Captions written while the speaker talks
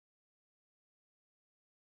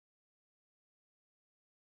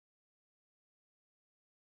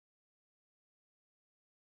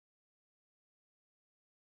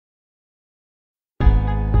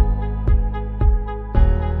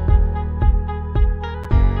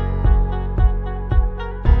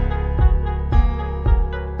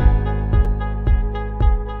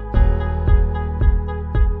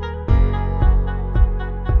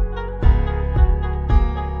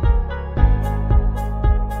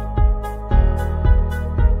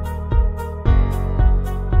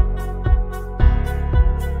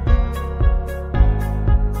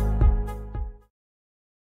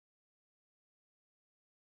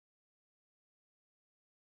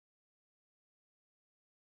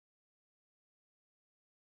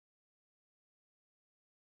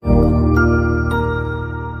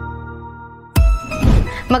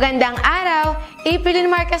Magandang araw! April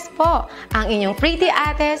Marcas po, ang inyong pretty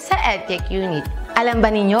ate sa Edtech Unit. Alam ba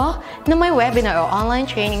ninyo na may webinar o online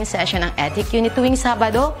training session ng Edtech Unit tuwing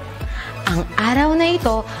Sabado? Ang araw na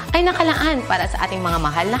ito ay nakalaan para sa ating mga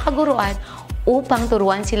mahal na kaguruan upang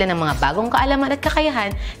turuan sila ng mga bagong kaalaman at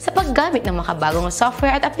kakayahan sa paggamit ng makabagong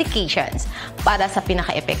software at applications para sa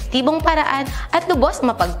pinaka-epektibong paraan at lubos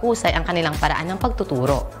mapaghusay ang kanilang paraan ng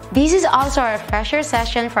pagtuturo. This is also our fresher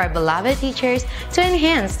session for our beloved teachers to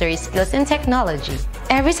enhance their skills in technology.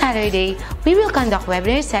 Every Saturday, we will conduct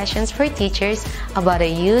webinar sessions for teachers about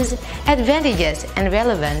the use, advantages, and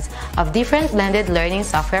relevance of different blended learning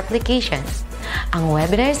software applications. Ang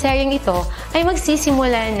webinar seryeng ito ay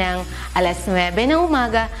magsisimula ng alas 9 ng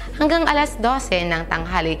umaga hanggang alas 12 ng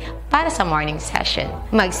tanghali para sa morning session.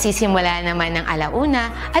 Magsisimula naman ng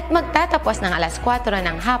alauna at magtatapos ng alas 4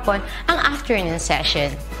 ng hapon ang afternoon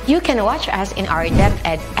session. You can watch us in our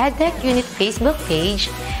DepEd Edtech Unit Facebook page,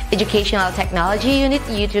 Educational Technology Unit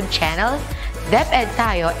YouTube channel, DepEd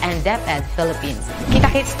Tayo, and DepEd Philippines.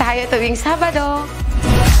 Kita-kits tayo tuwing Sabado!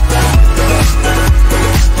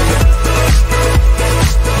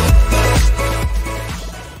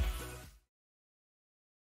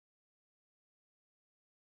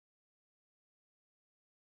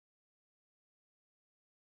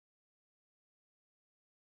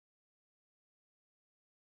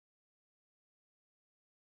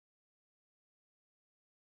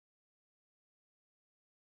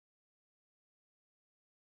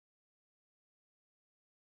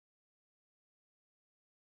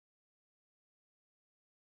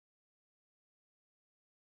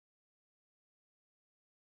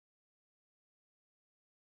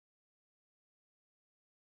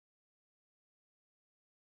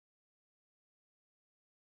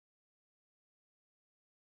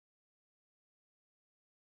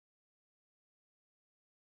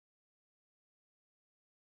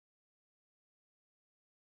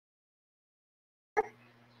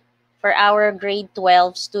 For our grade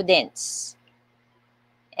 12 students.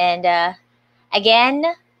 And again,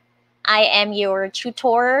 I am your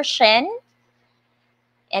tutor, Shen.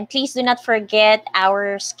 And please do not forget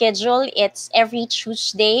our schedule. It's every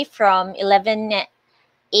Tuesday from 11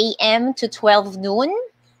 a.m. to 12 noon.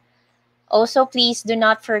 Also, please do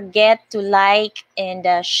not forget to like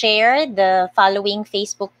and share the following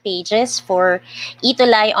Facebook pages for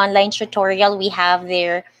ETUlay online tutorial. We have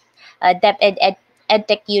their DepEd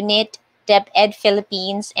Edtech Unit, DepEd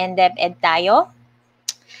Philippines, and DepEd Tayo.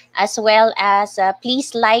 As well as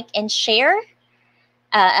please like and share.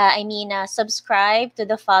 Subscribe to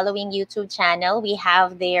the following YouTube channel. We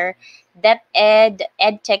have their DepEd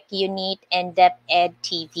Edtech Unit and DepEd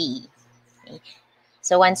TV. Okay.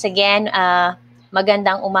 So once again,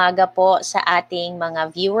 magandang umaga po sa ating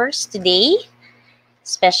mga viewers today,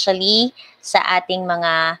 especially sa ating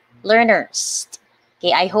mga learners.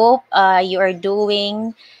 Okay, I hope you are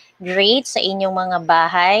doing great sa inyong mga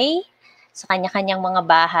bahay, sa kanya-kanyang mga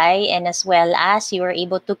bahay, and as well as you are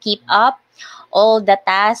able to keep up all the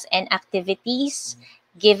tasks and activities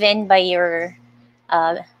given by your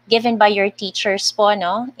teachers po,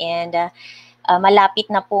 no? And malapit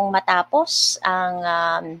na pong matapos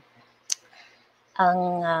ang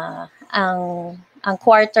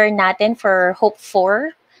quarter natin for Hope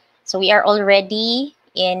 4. So we are already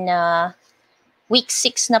in Week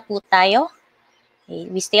 6 na po tayo. Okay,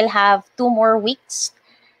 we still have 2 more weeks,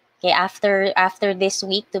 okay, after this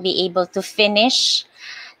week to be able to finish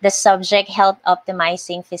the subject Health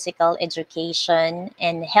Optimizing Physical Education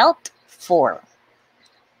and Health 4.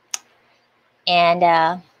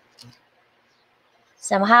 And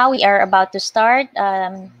somehow we are about to start.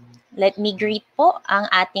 Let me greet po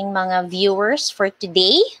ang ating mga viewers for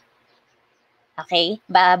today. Okay,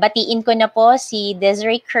 batiin ko na po si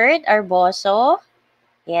Desiree Kurt Arboso.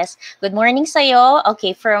 Yes, good morning sa'yo.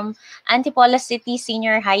 Okay, from Antipolo City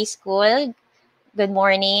Senior High School. Good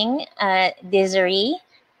morning, Desiree.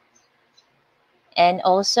 And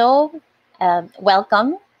also,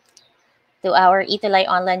 welcome to our ETUlay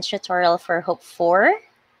online tutorial for Hope 4.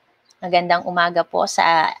 Magandang umaga po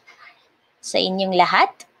sa inyong lahat.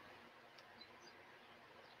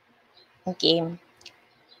 Okay.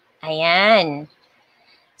 Ayan.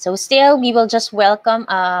 So still, we will just welcome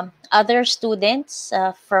other students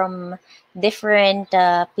from different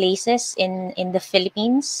places in the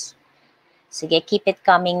Philippines. Sige, keep it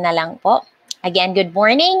coming na lang po. Again, good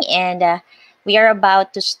morning, and we are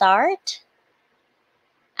about to start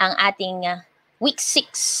ang ating Week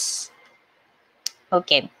 6.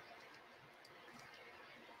 Okay.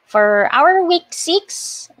 For our Week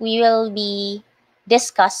 6, we will be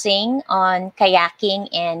discussing on kayaking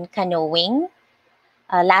and canoeing.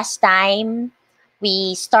 Last time,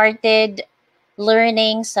 we started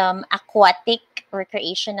learning some aquatic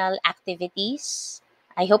recreational activities.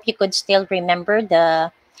 I hope you could still remember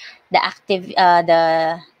the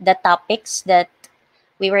topics that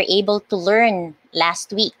we were able to learn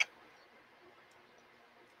last week.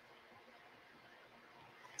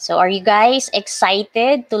 So are you guys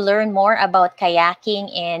excited to learn more about kayaking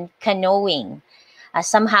and canoeing?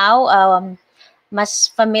 Somehow, mas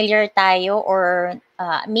familiar tayo, or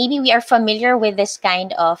maybe we are familiar with this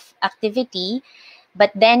kind of activity,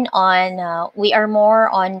 but then we are more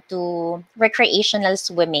on to recreational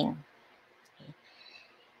swimming.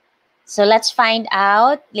 So let's find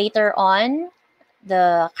out later on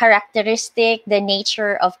the characteristic, the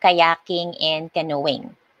nature of kayaking and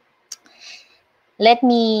canoeing. Let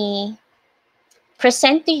me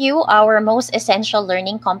present to you our most essential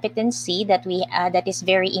learning competency that is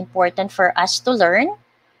very important for us to learn.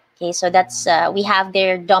 Okay, so that's we have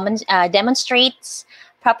there demonstrates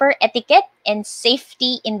proper etiquette and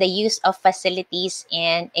safety in the use of facilities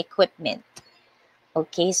and equipment.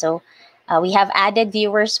 Okay, so we have added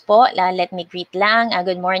viewers po. Let me greet lang.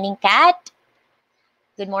 Good morning, Kat.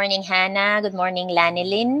 Good morning, Hannah. Good morning,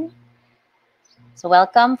 Lanilyn. So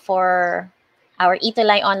welcome for our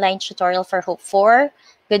ETUlay online tutorial for Hope 4.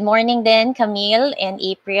 Good morning then, Camille and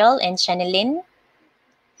April and Chanelin.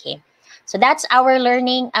 Okay, so that's our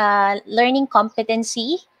learning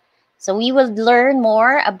competency. So we will learn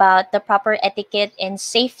more about the proper etiquette and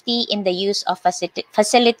safety in the use of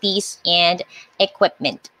facilities and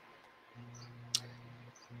equipment.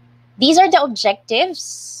 These are the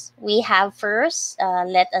objectives we have first.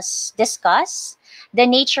 Let us discuss the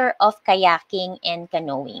nature of kayaking and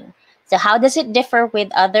canoeing. So how does it differ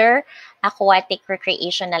with other aquatic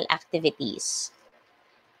recreational activities?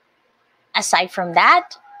 Aside from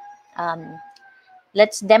that,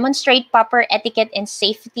 let's demonstrate proper etiquette and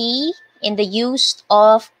safety in the use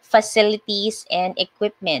of facilities and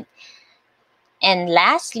equipment. And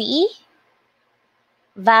lastly,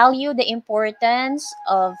 value the importance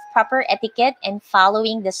of proper etiquette and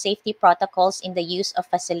following the safety protocols in the use of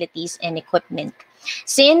facilities and equipment.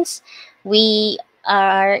 Since we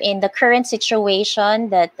are in the current situation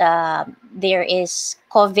that there is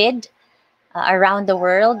COVID around the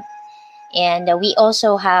world, and we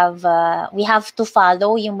also have to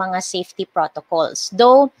follow yung mga safety protocols.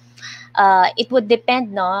 Though it would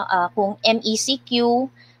depend, no, kung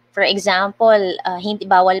MECQ, for example, hindi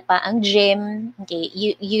bawal pa ang gym. Okay,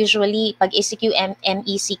 usually pag ECQ,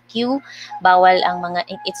 MECQ, bawal ang mga,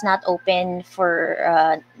 it's not open for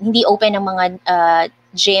hindi open ang mga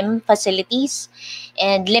gym facilities,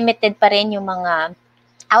 and limited pa rin yung mga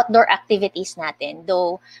outdoor activities natin.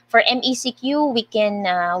 Though for MECQ, we can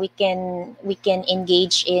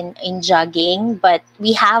engage in jogging, but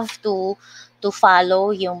we have to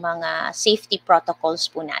follow yung mga safety protocols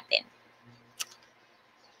po natin.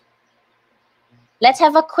 Let's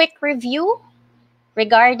have a quick review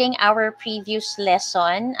regarding our previous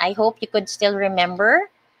lesson. I hope you could still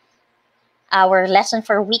remember our lesson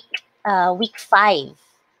for week 5.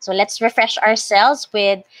 So let's refresh ourselves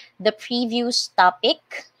with the previous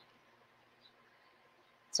topic.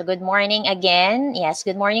 So good morning again. Yes,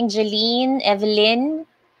 good morning, Jeline, Evelyn.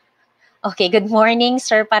 Okay, good morning,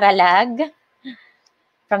 Sir Paralag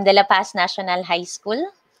from De La Paz National High School.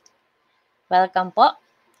 Welcome po.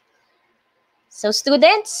 So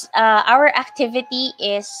students, our activity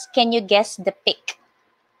is, can you guess the pick?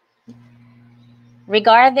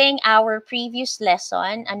 Regarding our previous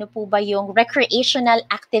lesson, ano po ba yung recreational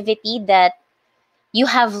activity that you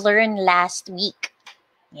have learned last week?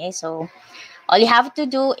 Okay, so all you have to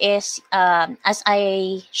do is, as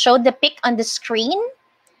I showed the pic on the screen,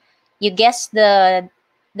 you guess the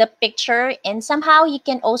picture, and somehow you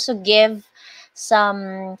can also give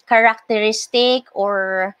some characteristic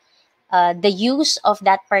or the use of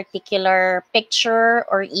that particular picture,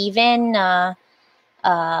 or even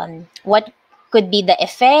what could be the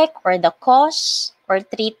effect or the cause or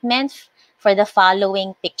treatment for the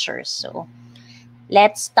following pictures. So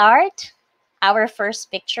let's start our first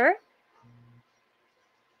picture.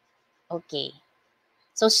 Okay.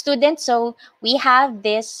 So students, so we have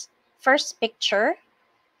this first picture.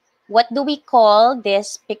 What do we call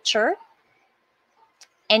this picture?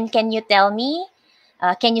 And can you tell me,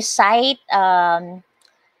 can you cite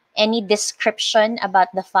any description about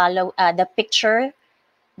the picture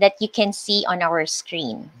that you can see on our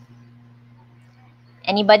screen?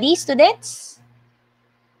 Anybody, students?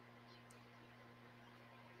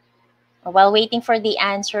 While waiting for the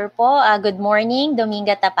answer po, good morning,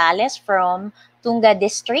 Dominga Tapales from Tunga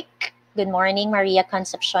District. Good morning, Maria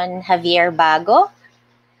Concepcion Javier Bago.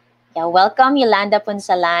 Yeah, welcome, Yolanda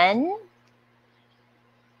Punsalan.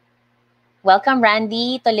 Welcome,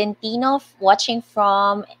 Randy Tolentino, watching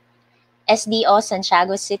from SDO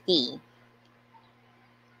Santiago City.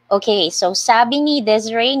 Okay, so sabi ni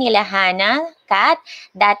Desiree Nilahana, Kat,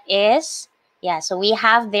 that is, yeah, so we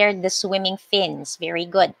have there the swimming fins. Very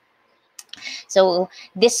good. So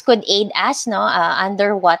this could aid us, no,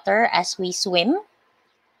 underwater as we swim.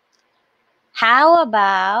 How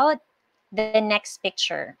about the next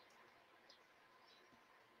picture?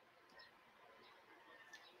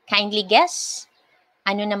 Kindly guess,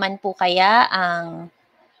 ano naman po kaya ang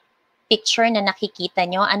picture na nakikita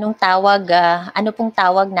nyo? Anong tawag, ano pong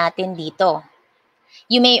tawag natin dito?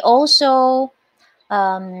 You may also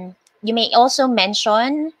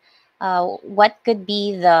mention what could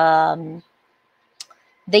be the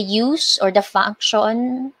use or the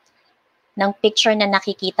function ng picture na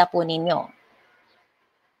nakikita po ninyo.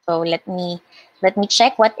 So let me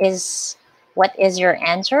check what is your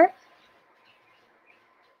answer.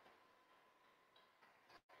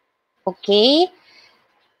 Okay.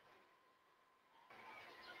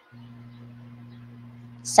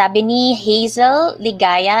 Sabi ni Hazel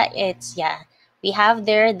Ligaya, it's, yeah, we have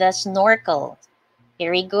there the snorkel.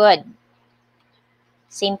 Very good.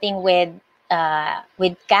 Same thing with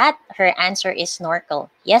Kat, her answer is snorkel.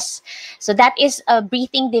 Yes. So that is a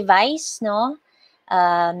breathing device, no?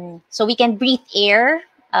 So we can breathe air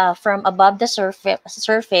from above the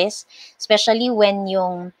surface, especially when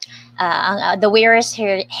the wearer's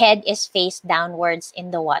head is faced downwards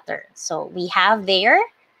in the water. So we have there,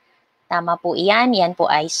 tama po iyan, yan po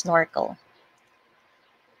ay snorkel.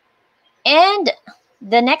 And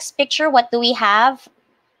the next picture, what do we have?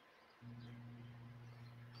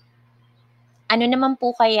 Ano naman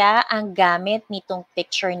po kaya ang gamit nitong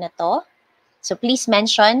picture na to? So please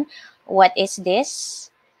mention, what is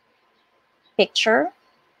this picture?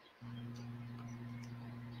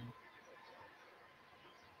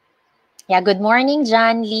 Yeah, good morning,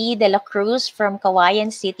 John Lee de la Cruz from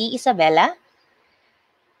Kawayan City, Isabela.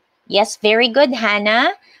 Yes, very good,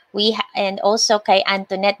 Hannah. And also kay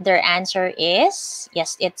Antoinette, their answer is,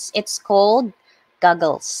 yes, it's called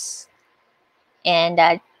goggles. And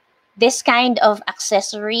this kind of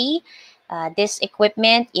accessory, this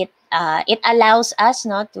equipment, it allows us,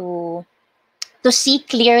 no, to see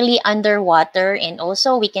clearly underwater, and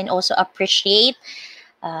also we can also appreciate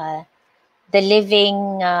the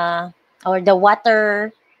living or the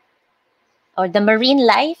water or the marine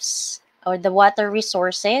lives or the water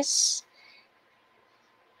resources.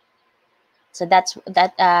 So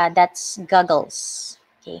that's goggles.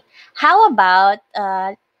 Okay. How about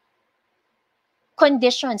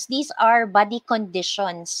conditions? These are body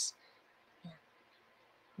conditions.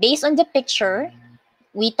 Based on the picture,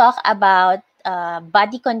 we talk about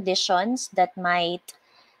body conditions that might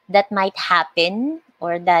happen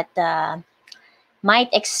or that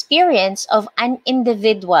might experience of an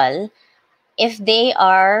individual if they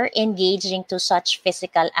are engaging to such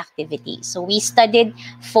physical activity. So we studied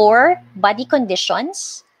 4 body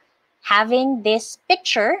conditions. Having this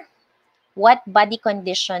picture, what body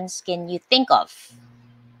conditions can you think of?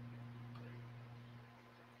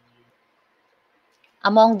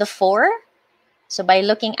 Among the 4, so by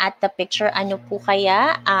looking at the picture, ano po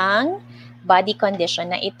kaya ang body condition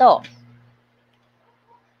na ito?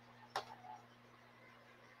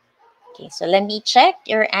 Okay, so let me check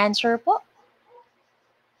your answer po.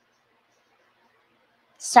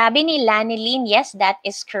 Sabi ni Lanilyn, yes, that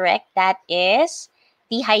is correct. That is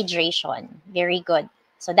dehydration. Very good.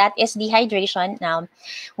 So that is dehydration. Now,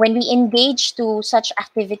 when we engage to such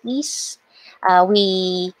activities,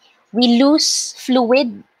 we lose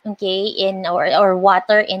fluid, okay, in or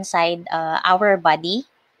water inside our body.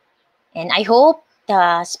 And I hope,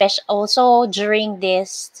 also during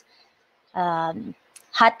this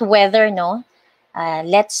hot weather, no,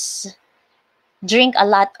 let's drink a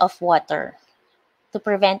lot of water to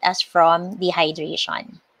prevent us from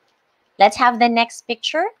dehydration. Let's have the next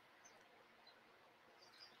picture.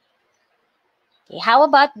 Okay, how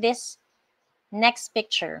about this next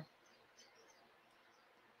picture?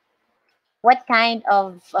 What kind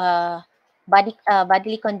of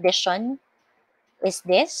bodily condition is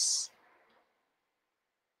this?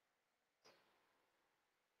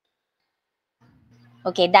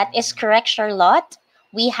 Okay, that is correct, Charlotte.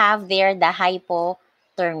 We have there the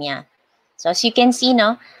hypothermia. So as you can see,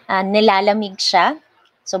 no, nilalamig siya.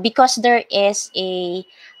 So because there is a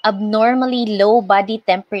abnormally low body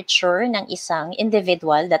temperature ng isang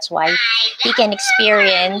individual, that's why he can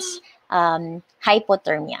experience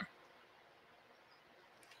hypothermia.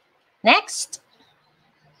 Next.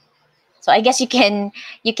 So I guess you can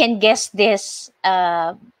guess this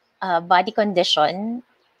body condition.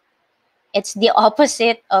 It's the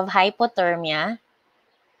opposite of hypothermia.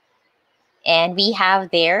 And we have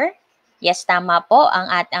there, yes, tama po,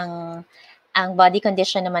 ang body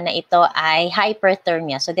condition naman na ito ay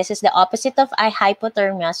hyperthermia. So this is the opposite of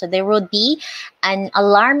hypothermia. So there will be an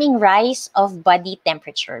alarming rise of body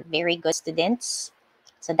temperature. Very good, students.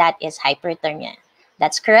 So that is hyperthermia.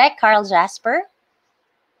 That's correct, Carl Jasper.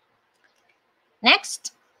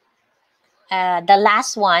 Next, the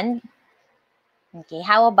last one. Okay,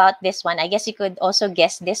 how about this one? I guess you could also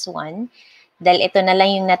guess this one. Dahil ito na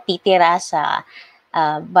lang yung natitira sa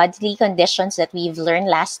bodily conditions that we've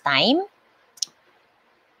learned last time.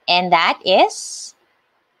 And that is,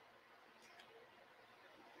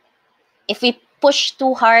 if we push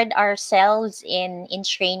too hard ourselves in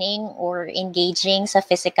training or engaging sa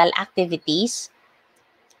physical activities,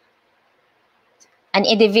 an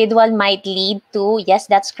individual might lead to, yes,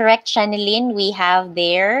 that's correct, Channeline, we have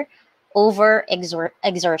there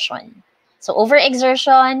overexertion. So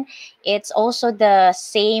overexertion, it's also the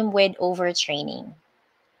same with overtraining.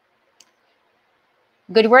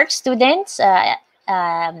 Good work, students.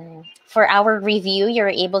 For our review, you're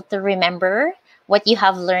able to remember what you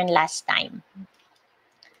have learned last time.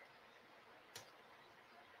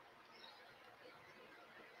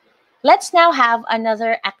 Let's now have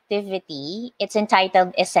another activity. It's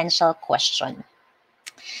entitled Essential Question.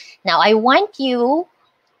 Now, I want you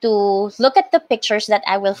to look at the pictures that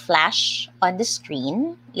I will flash on the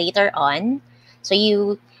screen later on. So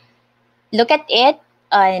you look at it,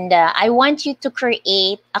 and I want you to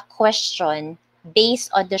create a question based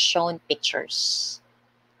on the shown pictures.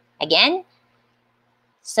 Again,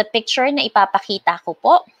 sa picture na ipapakita ko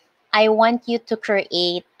po, I want you to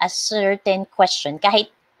create a certain question, kahit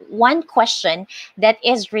one question that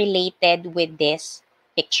is related with this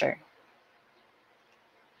picture.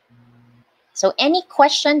 So any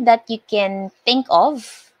question that you can think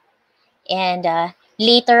of, and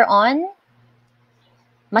later on,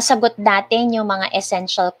 masagot natin yung mga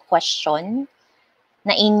essential question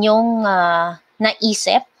na inyong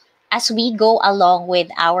naisip as we go along with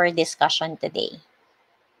our discussion today.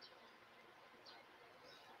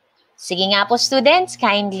 Sige nga po, students,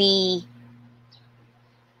 kindly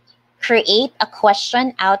create a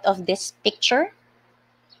question out of this picture.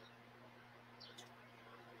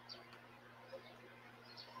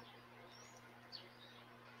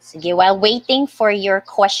 Sige, while waiting for your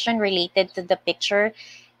question related to the picture,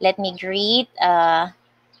 let me greet our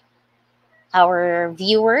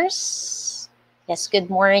viewers. Yes, good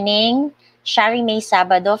morning. Shari May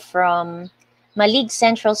Sabado from Malig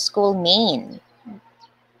Central School, Maine.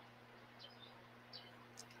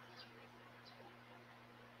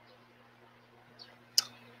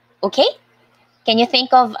 Okay, can you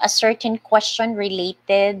think of a certain question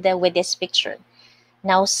related with this picture?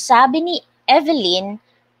 Now, sabi ni Evelyn,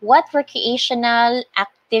 what recreational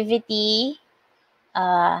activity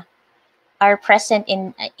are present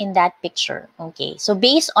in that picture? Okay, so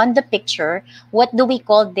based on the picture, what do we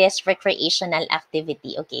call this recreational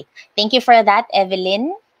activity? Okay, thank you for that,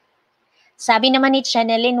 Evelyn. Sabi naman ni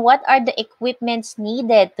Channeline, what are the equipments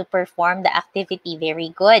needed to perform the activity?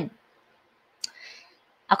 Very good.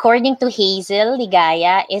 According to Hazel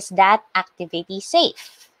Ligaya, is that activity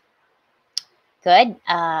safe? Good.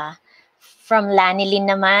 From Lanilyn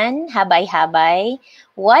naman, habay-habay,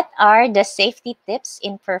 what are the safety tips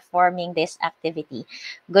in performing this activity?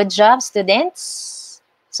 Good job, students.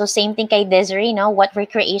 So same thing kay Desiree, no? What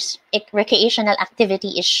recreational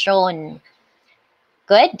activity is shown?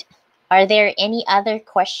 Good. Are there any other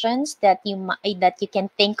questions that you can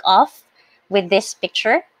think of with this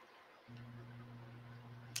picture?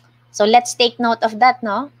 So let's take note of that,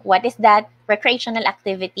 no? What is that recreational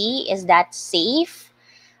activity? Is that safe?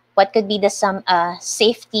 What could be some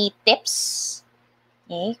safety tips?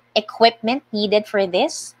 Okay. Equipment needed for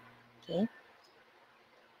this? Okay.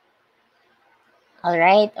 All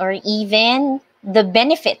right. Or even the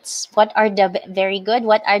benefits. What are the, very good,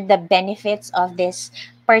 what are the benefits of this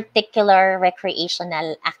particular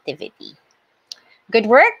recreational activity? Good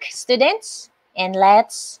work, students. And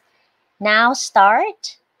let's now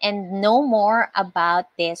start and know more about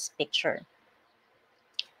this picture.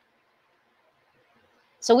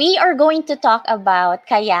 So we are going to talk about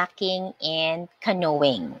kayaking and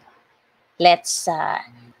canoeing. Let's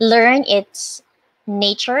learn its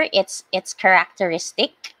nature, its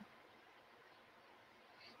characteristic.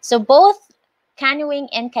 So both canoeing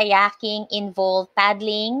and kayaking involve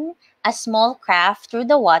paddling a small craft through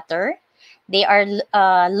the water. They are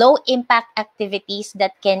low-impact activities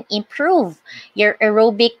that can improve your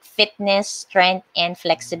aerobic fitness, strength, and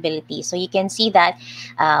flexibility. So you can see that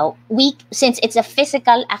since it's a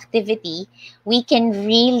physical activity, we can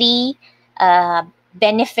really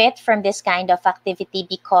benefit from this kind of activity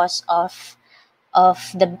because of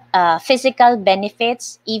the physical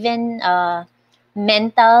benefits, even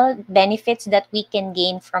mental benefits that we can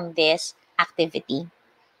gain from this activity.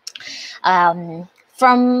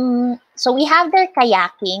 So we have their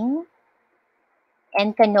kayaking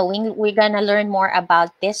and canoeing. We're gonna learn more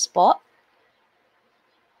about this po.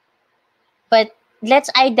 But let's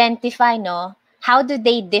identify, no, how do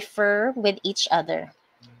they differ with each other?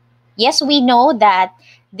 Yes, we know that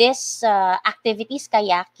this activities,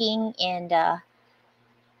 kayaking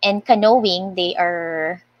and canoeing, they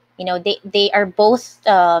are, they are both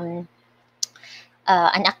an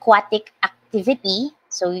aquatic activity.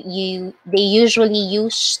 So they usually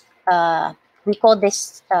use, we call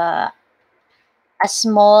this a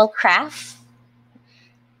small craft,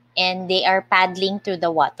 and they are paddling through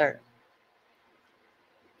the water.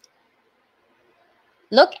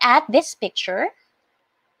 Look at this picture.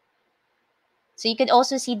 So you could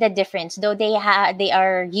also see the difference. Though they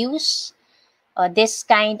are used this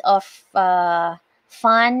kind of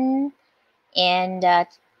fun and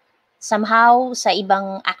somehow sa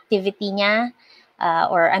ibang activity niya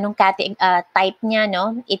or anong type niya,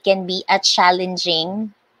 no, it can be a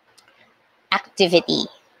challenging activity.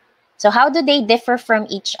 So how do they differ from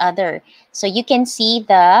each other? So you can see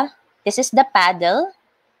this is the paddle.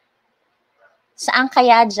 Saan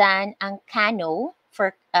kaya dyan ang canoe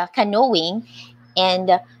for canoeing, and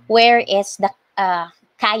where is the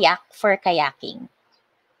kayak for kayaking?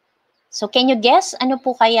 So can you guess ano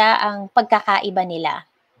po kaya ang pagkakaiba nila?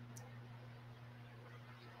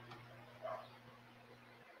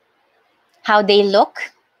 How they look?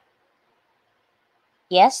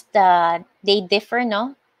 Yes, they differ,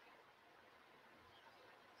 no?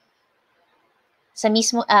 Sa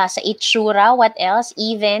mismo sa itsura, what else?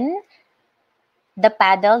 Even the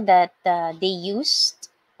paddle that they used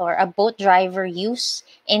or a boat driver used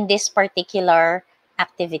in this particular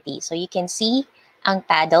activity. So you can see ang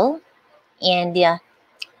paddle, and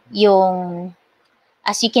yung,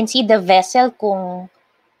 as you can see, the vessel, kung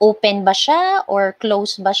open ba siya or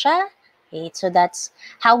closed ba siya. Okay, so that's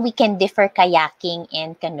how we can differ kayaking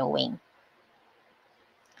and canoeing.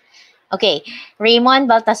 Okay, Raymond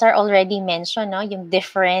Baltasar already mentioned, no, yung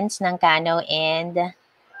difference ng canoe and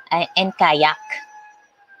kayak.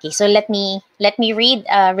 Okay, so let me read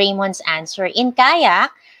Raymond's answer. In kayak,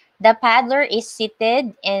 the paddler is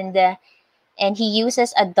seated and he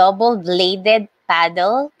uses a double-bladed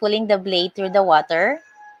paddle, pulling the blade through the water.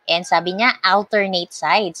 And sabi niya, alternate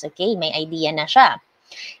sides. Okay, may idea na siya.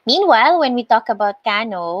 Meanwhile, when we talk about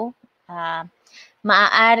canoe,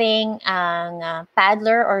 maaaring ang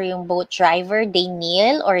paddler or yung boat driver, they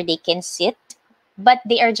kneel or they can sit, but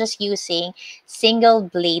they are just using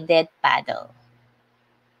single-bladed paddle.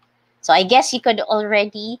 So I guess you could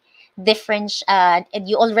already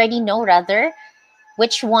you already know rather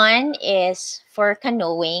which one is for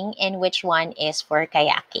canoeing and which one is for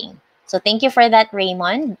kayaking. So thank you for that,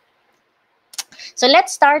 Raymond. So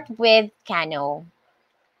let's start with canoe.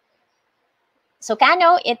 So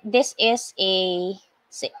canoe, this is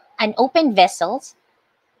an open vessel.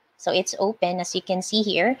 So it's open, as you can see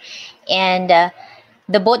here. And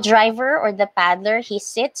the boat driver or the paddler, he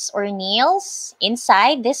sits or kneels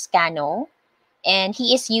inside this canoe, and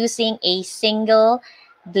he is using a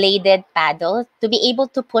single-bladed paddle to be able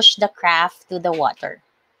to push the craft to the water.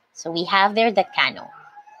 So we have there the canoe.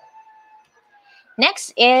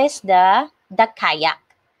 Next is the kayak.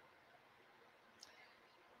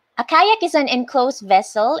 A kayak is an enclosed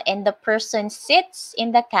vessel, and the person sits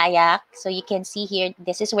in the kayak. So you can see here,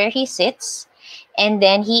 this is where he sits. And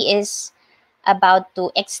then he is about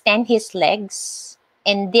to extend his legs.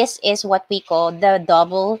 And this is what we call the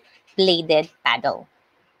double-bladed paddle.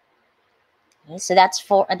 Okay, so that's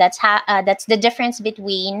the difference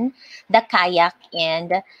between the kayak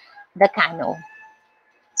and the canoe.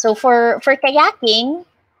 So for kayaking,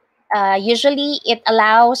 usually it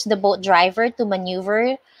allows the boat driver to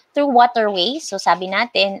maneuver through waterways. So sabi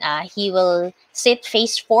natin, he will sit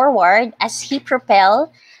face forward as he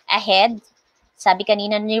propel ahead. Sabi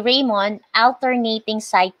kanina ni Raymond, alternating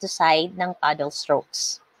side to side ng paddle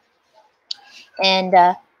strokes. And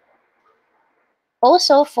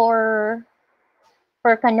also for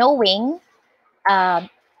canoeing, a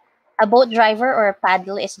boat driver or a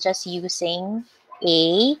paddle is just using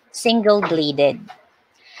a single-bladed.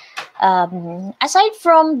 Aside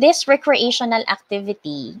from this recreational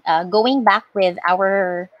activity, going back with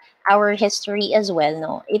our history as well,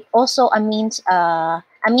 no, it also a means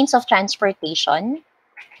of transportation.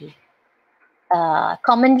 Okay.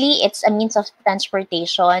 Commonly, it's a means of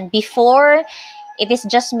transportation. Before, it is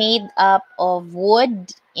just made up of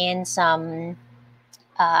wood in some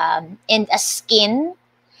in a skin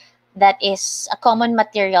that is a common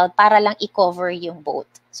material para lang i-cover yung boat.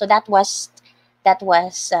 So that was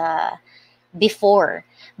before.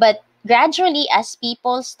 But gradually, as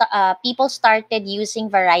people started using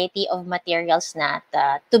variety of materials na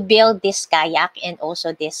to build this kayak and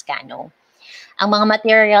also this cano. Ang mga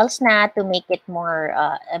materials na to make it more,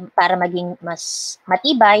 para maging mas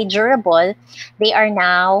matibay, durable, they are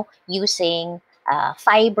now using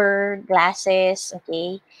fiber, glasses,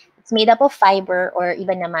 okay? It's made up of fiber or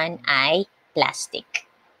iba naman ay plastic.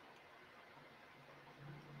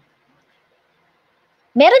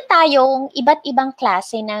 Meron tayong iba't ibang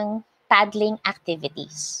klase ng paddling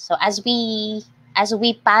activities. So as we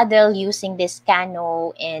paddle using this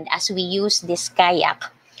cano and as we use this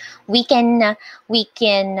kayak, we can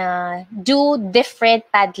do different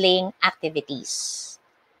paddling activities.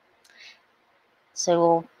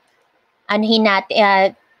 So ano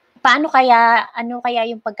kaya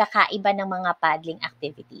yung pagkakaiba ng mga paddling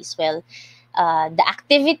activities? Well, the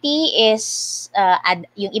activity is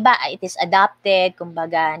yung iba, it is adapted,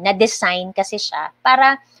 kumbaga na-design kasi siya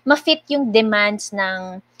para ma-fit yung demands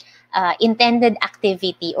ng intended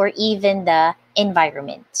activity or even the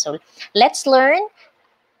environment. So let's learn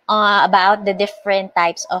about the different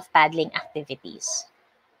types of paddling activities.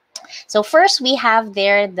 So first, we have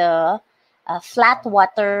there the flat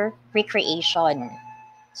water recreation.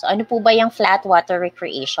 So ano po ba yung flat water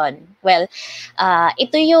recreation? Well,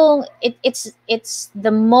 it's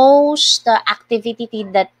the most activity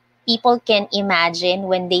that people can imagine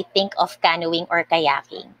when they think of canoeing or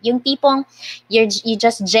kayaking. Yung tipong you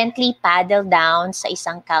just gently paddle down sa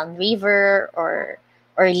isang calm river or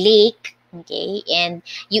lake, okay? And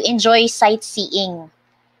you enjoy sightseeing.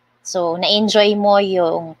 So na-enjoy mo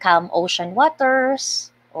yung calm ocean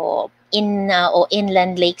waters o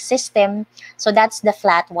inland lake system. So that's the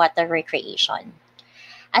flat water recreation.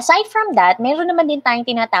 Aside from that, meron naman din tayong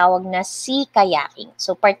tinatawag na sea kayaking.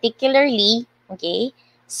 So particularly, okay,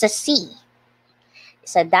 sa sea,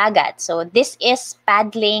 sa dagat. So this is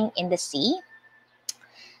paddling in the sea.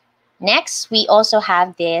 Next, we also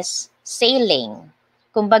have this sailing.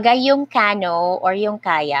 Kumbaga yung cano or yung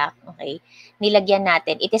kayak, okay, nilagyan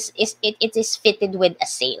natin, it is fitted with a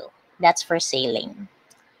sail. That's for sailing.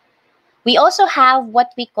 We also have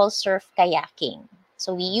what we call surf kayaking.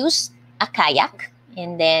 So we use a kayak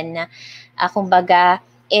and then kumbaga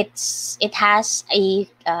it is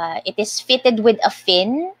fitted with a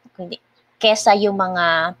fin kesa yung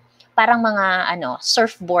mga parang mga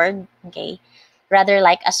surfboard, okay? Rather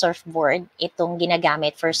like a surfboard itong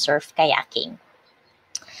ginagamit for surf kayaking.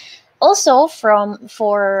 Also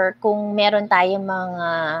for kung meron tayong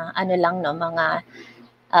mga mga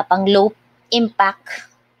pang low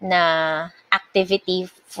impact na activity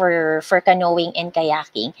for canoeing and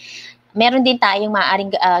kayaking, meron din tayong maaaring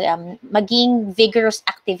maging vigorous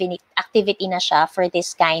activity na siya for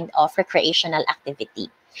this kind of recreational activity.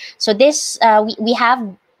 So this we have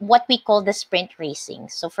what we call the sprint racing.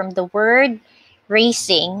 So from the word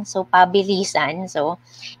racing, so pabilisan, so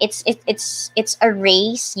it's a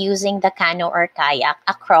race using the cano or kayak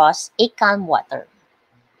across a calm water.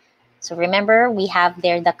 So remember, we have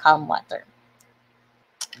there the calm water.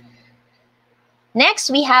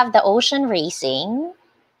 Next, we have the ocean racing.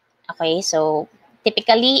 Okay, so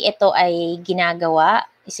typically ito ay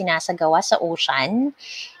isinasagawa sa ocean,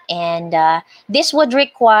 and this would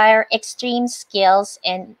require extreme skills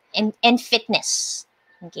and fitness.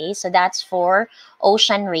 Okay, so that's for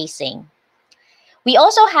ocean racing. We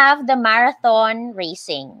also have the marathon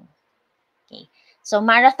racing. Okay, so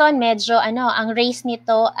marathon medyo ang race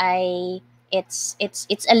nito ay it's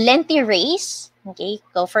a lengthy race. Okay,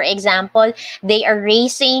 so for example, they are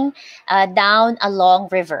racing down a long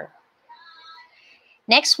river.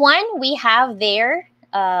 Next one, we have there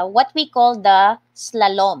what we call the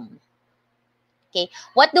slalom. Okay,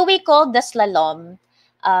 what do we call the slalom?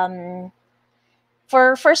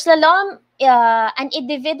 For slalom, an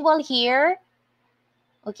individual here,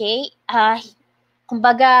 okay,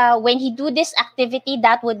 kumbaga, when he do this activity,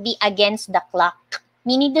 that would be against the clock.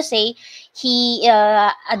 Meaning to say,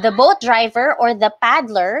 the boat driver or the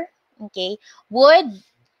paddler, okay, would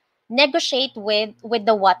negotiate with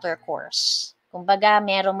the water course. Kumbaga,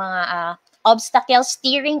 merong mga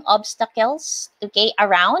steering obstacles, okay,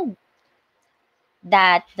 around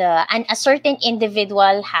that a certain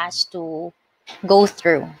individual has to go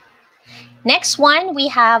through. Next one, we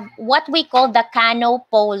have what we call the cano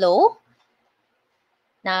polo.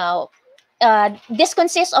 Now, this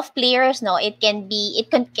consists of players. No, it can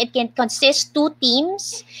consist 2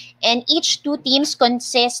 teams, and each 2 teams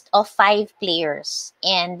consist of 5 players,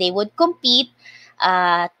 and they would compete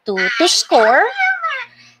to score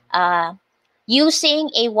using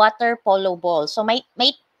a water polo ball. So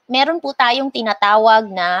meron po tayong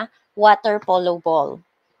tinatawag na water polo ball.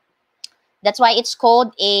 That's why it's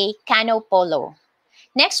called a cano polo.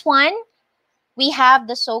 Next one, we have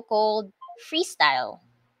the so-called freestyle.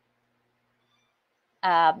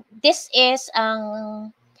 This is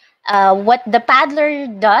what the paddler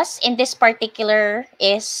does in this particular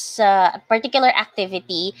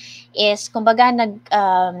activity is, kumbaga,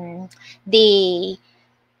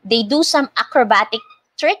 they do some acrobatic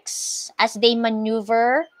tricks as they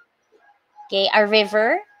maneuver, okay, a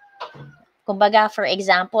river. Kumbaga, for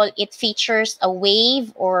example, it features a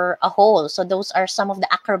wave or a hole. So those are some of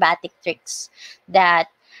the acrobatic tricks that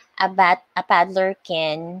a paddler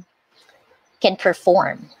can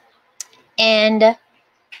perform. And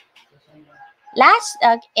last,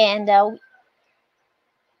 and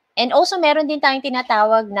also meron din tayong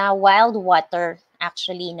tinatawag na wild water.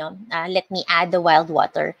 Actually, no, let me add the wild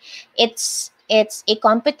water. It's a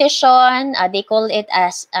competition. They call it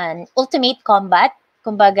as an ultimate combat.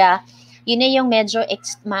 Kumbaga, yun na yung medyo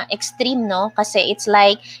extreme, no? Kasi it's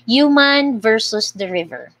like human versus the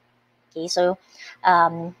river. Okay, so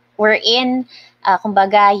we're in,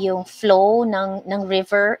 kumbaga, yung flow ng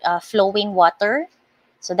river, flowing water.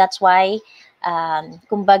 So that's why,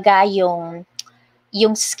 kumbaga,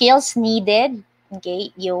 yung skills needed,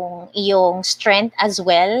 okay, yung strength as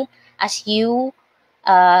well as you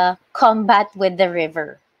combat with the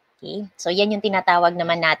river. Okay, so yan yung tinatawag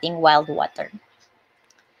naman nating wild water.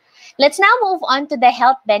 Let's now move on to the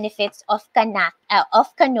health benefits of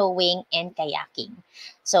canoeing and kayaking.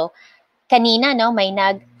 So kanina, no, may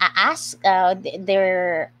nag-ask,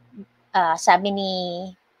 sabi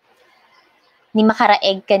ni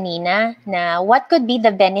Makaraeg kanina na what could be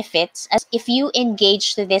the benefits as if you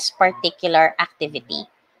engage to this particular activity.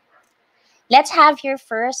 Let's have here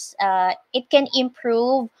first, it can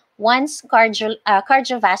improve one's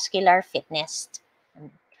cardiovascular fitness.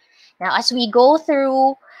 Now, as we go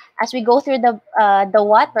through the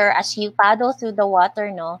water, as you paddle through the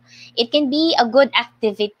water, no, it can be a good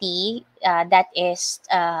activity that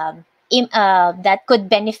could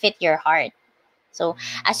benefit your heart. So,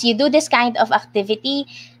 as you do this kind of activity,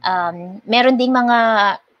 meron ding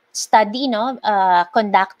mga study, no,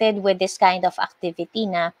 conducted with this kind of activity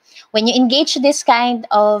na when you engage this kind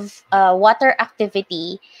of water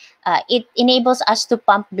activity, it enables us to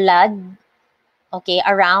pump blood, okay,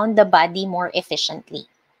 around the body more efficiently.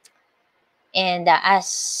 And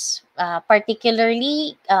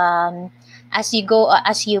particularly as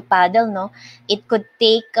you paddle, no, it could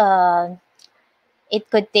take, for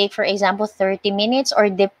example, 30 minutes or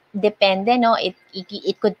depende, no, it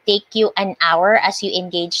could take you an hour as you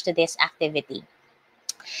engage to this activity.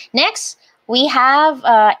 Next, we have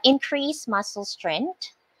increased muscle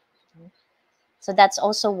strength. So that's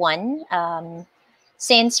also one.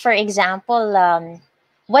 Since, for example,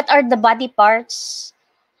 what are the body parts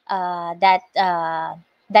that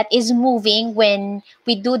is moving when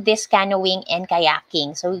we do this canoeing and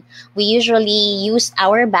kayaking? So we usually use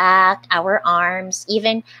our back, our arms,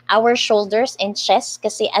 even our shoulders and chest,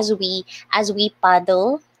 kasi as we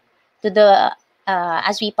paddle through the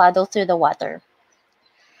water.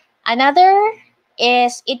 Another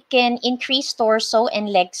is it can increase torso and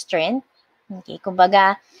leg strength. Okay,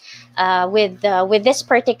 kumbaga, with this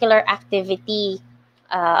particular activity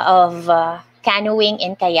of canoeing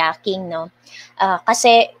and kayaking, no,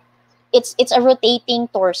 kasi it's a rotating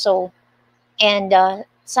torso, and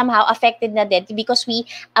somehow affected na din because we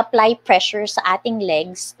apply pressure sa ating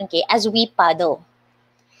legs, okay, as we paddle.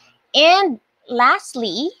 And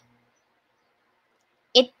lastly,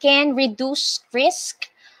 it can reduce risk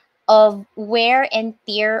of wear and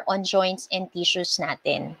tear on joints and tissues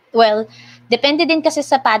natin. Well, depende din kasi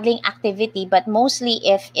sa paddling activity, but mostly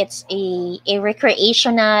if it's a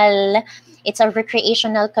recreational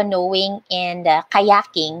canoeing and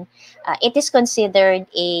kayaking, it is considered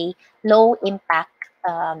a low impact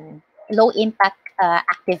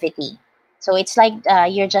activity. So it's like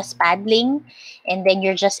you're just paddling and then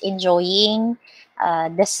you're just enjoying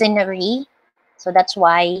the scenery. So that's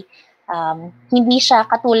why hindi siya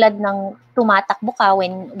katulad ng tumatakbo ka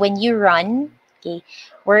when you run. Okay,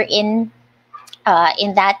 we're in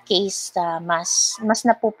that case, mas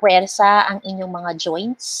napupuwersa ang inyong mga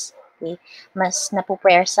joints. Okay, mas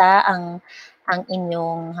napupuwersa ang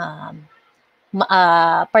inyong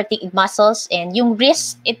muscles, and yung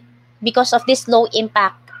wrist, because of this low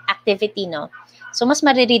impact activity, no, so mas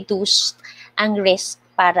marireduce ang risk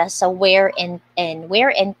para sa wear and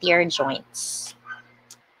tear joints.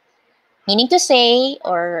 Meaning to say,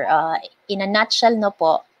 or in a nutshell, no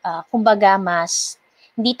po, kumbaga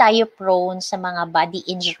hindi tayo prone sa mga body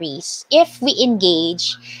injuries if we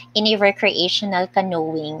engage in a recreational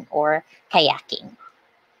canoeing or kayaking.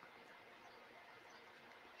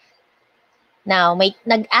 Now, may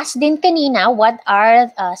nag-ask din kanina what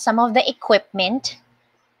are some of the equipment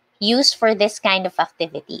used for this kind of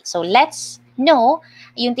activity. So let's know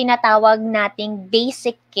yung tinatawag nating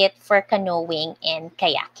basic kit for canoeing and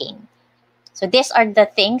kayaking. So these are the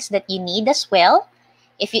things that you need as well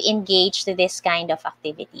if you engage to this kind of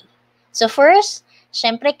activity. So first,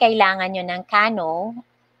 syempre kailangan nyo ng canoe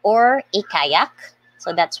or a kayak.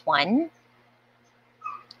 So that's one.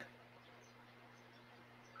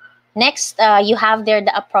 Next, you have there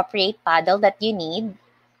the appropriate paddle that you need.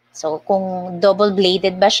 So kung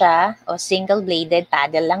double-bladed ba siya o single-bladed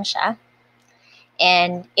paddle lang siya.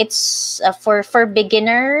 And it's for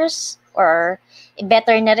beginners, or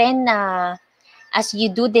better na rin as you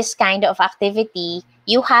do this kind of activity,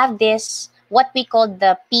 you have this what we call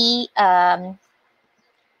the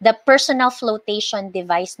personal flotation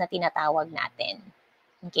device na tinatawag natin.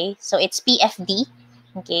 Okay? So it's PFD.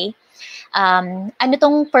 Okay? Ano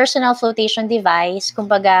tong personal flotation device?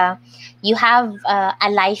 Kumbaga, you have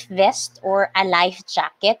a life vest or a life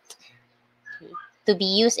jacket to be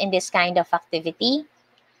used in this kind of activity.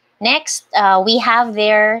 Next, we have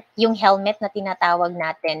there yung helmet na tinatawag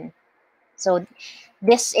natin. So,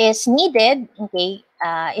 this is needed, okay,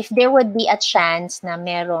 if there would be a chance na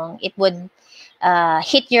it would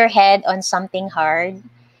hit your head on something hard.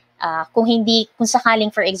 Kung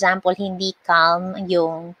sakaling, for example, hindi calm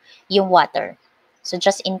yung water. So,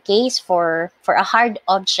 just in case for a hard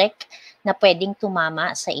object na pwedeng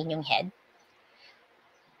tumama sa inyong head.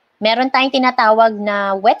 Meron tayong tinatawag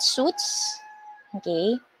na wetsuits,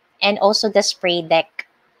 okay, and also the spray deck.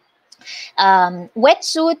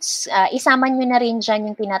 Wetsuits, isama nyo na rin dyan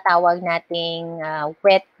yung tinatawag nating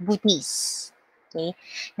wet booties. Okay?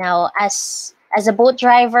 Now, as a boat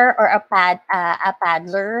driver or a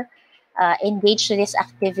paddler engaged to this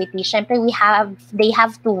activity, syempre they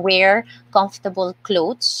have to wear comfortable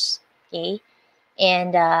clothes. Okay?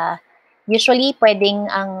 And usually, pwedeng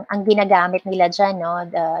ang ginagamit nila dyan, no,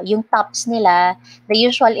 yung tops nila, the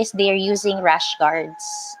usual is they're using rash guards.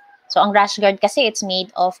 So, ang rash guard kasi, it's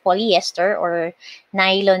made of polyester or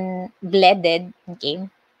nylon blended, okay?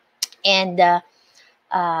 And,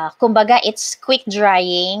 kumbaga, it's quick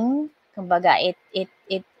drying. Kumbaga, it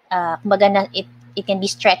can be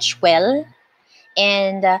stretched well.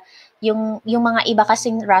 And, yung mga iba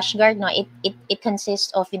kasing rash guard, no, it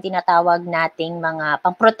consists of yung tinatawag nating mga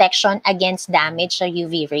pang-protection against damage sa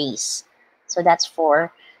UV rays. So, that's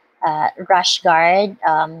for rash guard.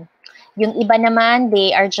 Yung iba naman,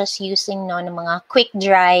 they are just using ng mga quick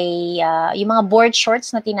dry, yung mga board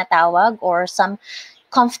shorts na tinatawag, or some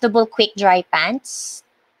comfortable quick dry pants.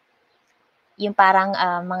 Yung parang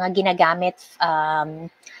mga ginagamit,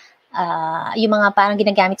 yung mga parang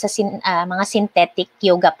ginagamit sa mga synthetic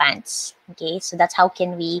yoga pants. Okay, so that's how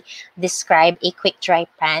can we describe a quick dry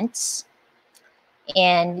pants.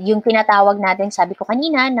 And yung tinatawag natin, sabi ko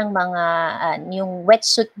kanina, ng mga yung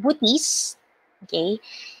wetsuit booties. Okay.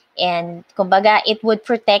 And kumbaga, it would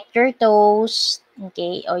protect your toes,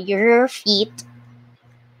 okay, or your feet.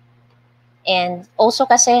 And also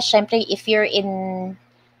kasi, syempre, if you're in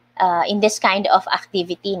this kind of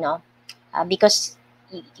activity, no, because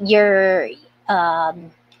you're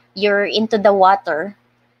into the water,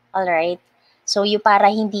 all right. So you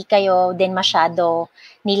para hindi kayo din masyado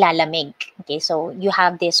nilalamig. Okay, so you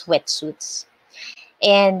have these wetsuits.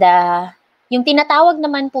 And yung tinatawag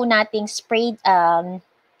naman po nating spray,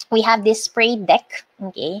 we have this spray deck,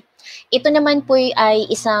 okay? Ito naman po ay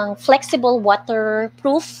isang flexible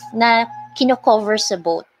waterproof na kino-cover sa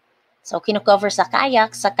boat. So, kino-cover sa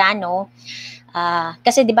kayak, sa canoe.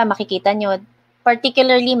 Kasi 'di ba makikita nyo,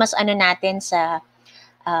 particularly mas ano natin sa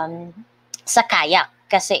kayak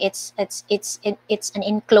kasi it's an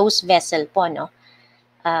enclosed vessel po, no?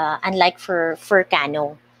 Unlike for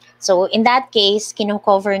canoe. So, in that case,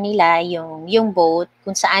 kino-cover nila yung boat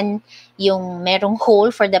kung saan yung merong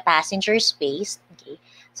hole for the passenger space. Okay?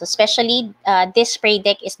 So, especially, this spray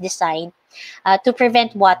deck is designed to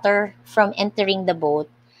prevent water from entering the boat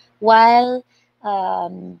while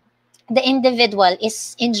the individual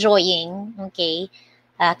is enjoying, okay,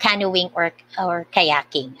 canoeing or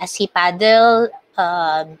kayaking. As he paddle,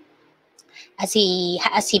 as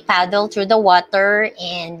he paddle through the water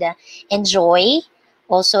and enjoy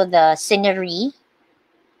also the scenery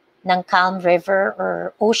ng calm river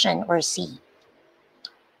or ocean or sea.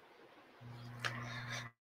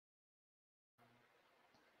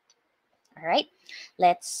 All right,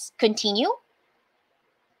 let's continue.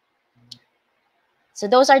 So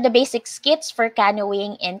those are the basic kits for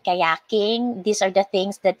canoeing and kayaking. These are the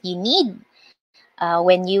things that you need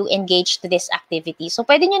when you engage to this activity. So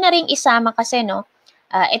pwede nyo na rin isama kasi, no?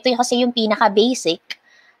 Ito kasi yung pinaka-basic.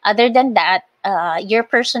 Other than that, your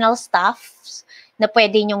personal stuffs na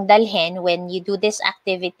pwede nyong dalhin when you do this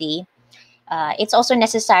activity, it's also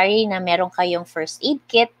necessary na meron kayong first aid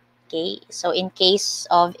kit. Okay? So in case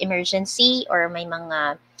of emergency or may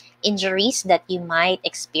mga injuries that you might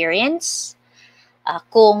experience,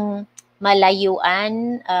 kung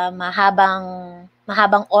malayuan,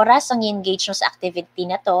 mahabang oras ang engage nyo sa activity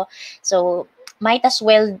na to, so might as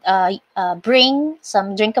well bring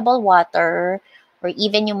some drinkable water or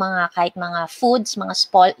even yung kahit mga foods, mga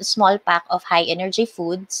small pack of high energy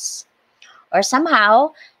foods. Or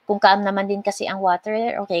somehow, kung kaam naman din kasi ang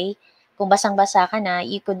water, okay, kung basang-basa ka na,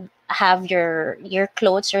 you could have your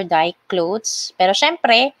clothes, your dry clothes. Pero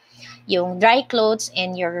syempre, yung dry clothes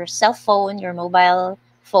and your cell phone, your mobile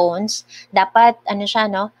phones, dapat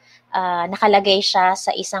nakalagay siya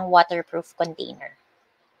sa isang waterproof container.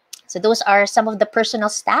 So those are some of the personal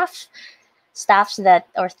stuffs that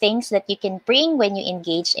or things that you can bring when you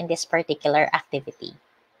engage in this particular activity.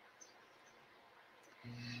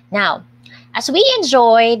 Now, as we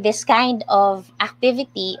enjoy this kind of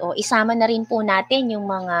activity, isama na rin po natin yung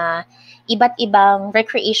mga iba't ibang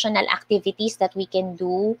recreational activities that we can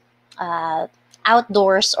do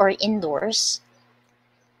outdoors or indoors,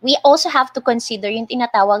 we also have to consider yung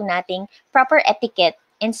tinatawag nating proper etiquette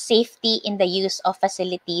and safety in the use of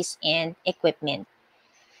facilities and equipment.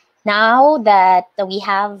 Now that we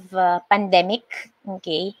have pandemic,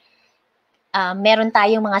 okay, meron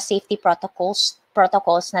tayong mga safety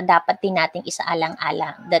protocols na dapat din nating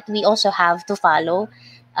isaalang-alang that we also have to follow,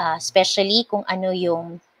 especially kung ano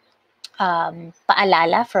yung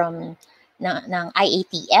paalala ng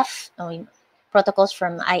IATF, protocols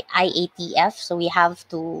from IATF. So we have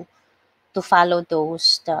to follow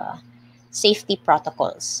those safety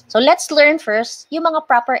protocols. So let's learn first yung mga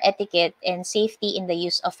proper etiquette and safety in the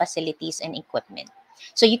use of facilities and equipment.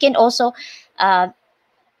 So you can also,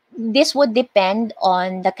 this would depend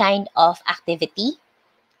on the kind of activity.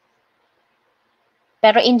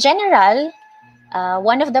 Pero in general,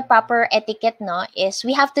 one of the proper etiquette is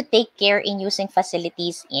we have to take care in using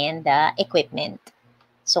facilities and equipment.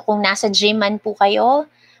 So kung nasa gym man po kayo,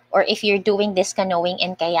 or if you're doing this canoeing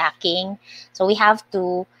and kayaking, so we have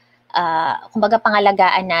to, kumbaga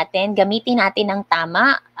pangalagaan natin, gamitin natin ng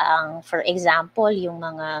tama, for example, yung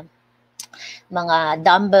mga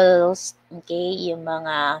dumbbells, okay, yung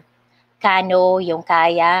mga cano, yung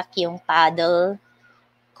kayak, yung paddle,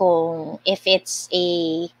 if it's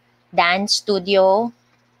a dance studio,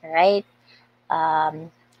 right?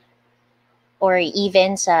 Or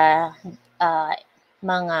even sa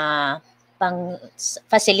mga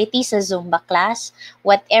facilities sa Zumba class,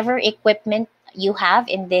 whatever equipment you have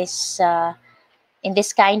in this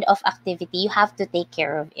kind of activity, you have to take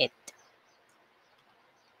care of it.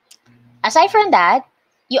 Aside from that,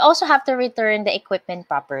 you also have to return the equipment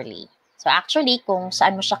properly. So actually, kung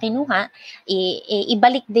saan mo siya kinuha,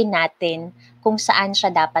 ibalik din natin kung saan siya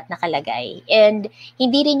dapat nakalagay. And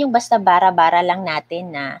hindi rin yung basta bara-bara lang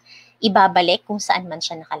natin na ibabalik kung saan man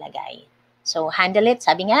siya nakalagay. So handle it,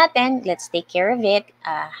 sabi nga natin, let's take care of it,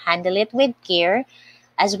 handle it with care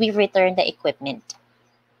as we return the equipment.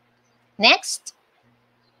 Next,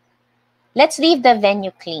 let's leave the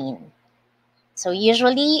venue clean. So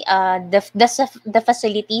usually, the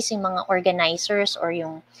facilities, yung mga organizers or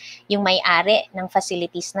yung may-ari ng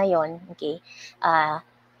facilities na yon, okay,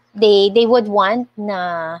 they would want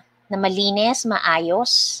na malinis,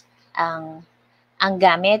 maayos ang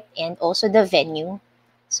gamit and also the venue.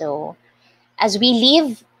 So as we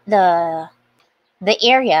leave the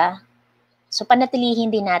area, so panatilihin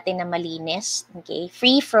din natin na malinis, okay,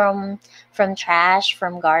 free from trash,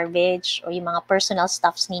 from garbage, or yung mga personal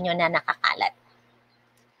stuffs ninyo na nakakalat.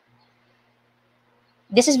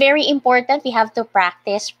 This is very important. We have to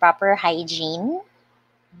practice proper hygiene.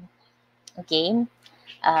 Okay.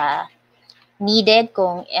 Needed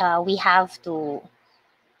kung we have to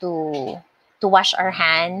wash our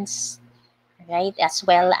hands, right? As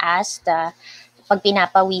well as pag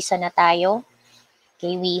pinapawisan na tayo,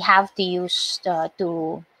 okay, we have to use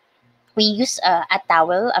we use a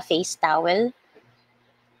towel, a face towel,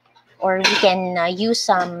 or we can use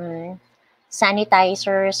some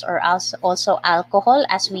sanitizers or also alcohol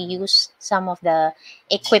as we use some of the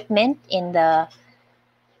equipment in the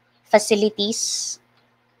facilities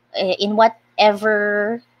in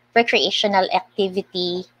whatever recreational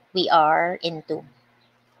activity we are into.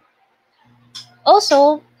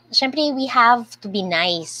 Also, syempre, we have to be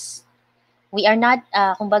nice. We are not,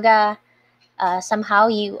 kumbaga, somehow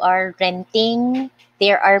you are renting,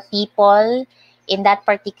 there are people in that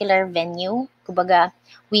particular venue. Kumbaga,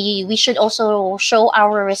 we should also show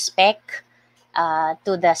our respect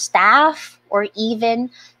to the staff or even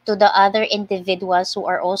to the other individuals who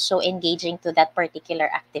are also engaging to that particular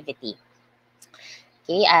activity.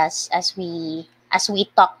 Okay, as we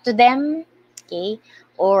talk to them, okay,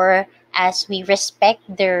 or as we respect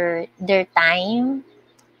their time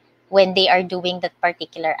when they are doing that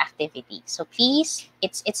particular activity. So please,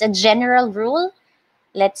 it's a general rule.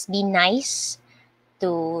 Let's be nice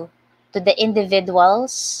to the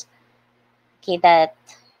individuals, okay,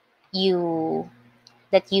 you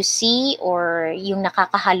that you see or yung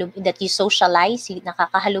that you socialize, yung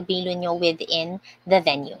nakakahalubilo nyo within the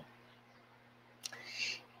venue.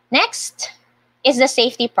 Next is the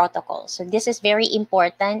safety protocol. So this is very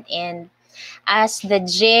important, and as the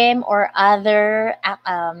gym or other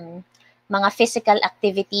mga physical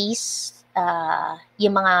activities, may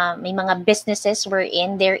mga businesses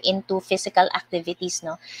wherein they're into physical activities,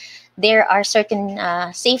 no? There are certain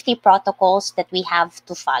safety protocols that we have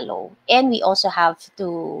to follow, and we also have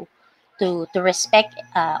to respect.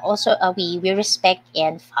 We respect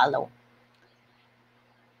and follow.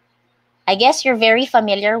 I guess you're very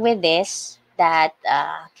familiar with this, that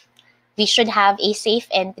we should have a safe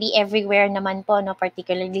entry everywhere naman po, no?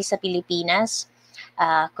 Particularly sa Pilipinas.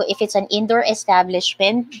 If it's an indoor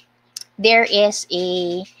establishment, there is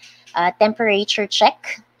a temperature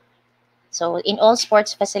check. So in all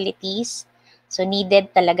sports facilities, so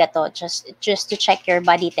needed talaga to, just to check your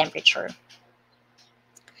body temperature.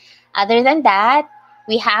 Other than that,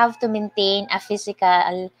 we have to maintain a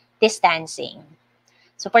physical distancing.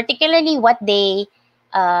 So particularly what they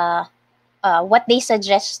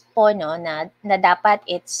suggest po, no, na dapat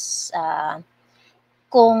it's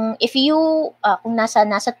kung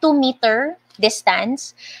nasa 2-meter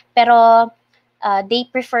distance, pero they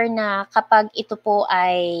prefer na kapag ito po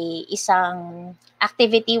ay isang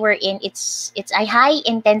activity wherein it's a high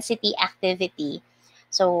intensity activity,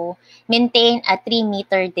 so maintain a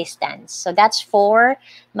 3-meter distance. So that's for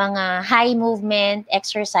mga high movement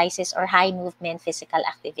exercises or high movement physical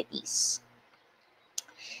activities.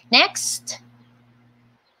 Next,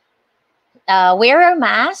 wear a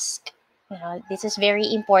mask. This is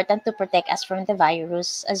very important to protect us from the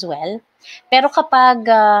virus as well. Pero kapag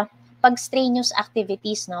pag strenuous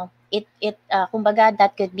activities, no, kumbaga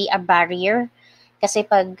that could be a barrier, kasi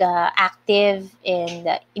pag active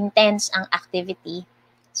and intense ang activity,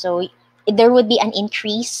 so there would be an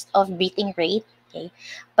increase of breathing rate, okay?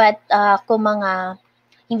 But kung mga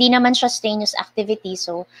hindi naman siya strenuous activity,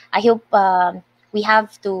 so I hope we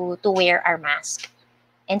have to wear our mask.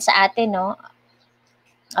 And sa atin, no,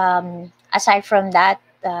 aside from that,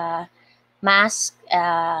 mask,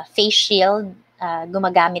 face shield,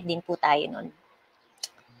 gumagamit din po tayo nun.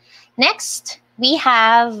 Next, we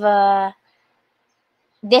have,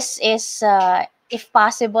 this is, if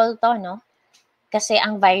possible to, no? Kasi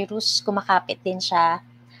ang virus, kumakapit din siya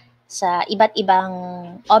sa iba't ibang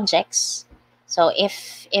objects. So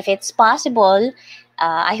if it's possible,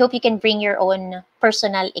 I hope you can bring your own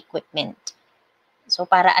personal equipment. So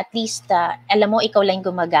para at least alam mo ikaw lang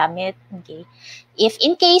gumagamit, okay? If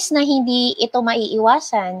in case na hindi ito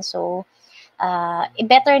maiiwasan, so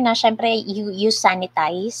better na syempre you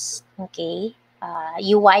sanitize, okay?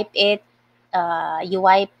 You wipe it,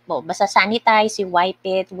 basta sanitize, you wipe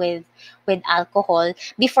it with alcohol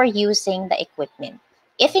before using the equipment.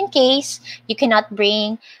 If in case you cannot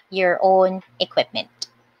bring your own equipment.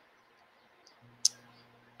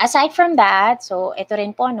 Aside from that, so ito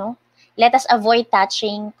rin po, no, let us avoid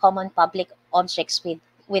touching common public objects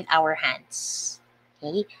with our hands.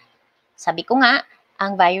 Okay? Sabi ko nga,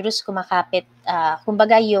 ang virus kumakapit,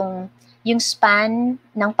 kumbaga yung span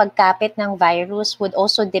ng pagkapit ng virus would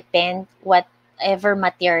also depend whatever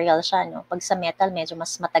material siya, no? Pag sa metal, medyo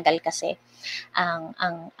mas matagal kasi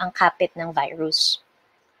ang kapit ng virus.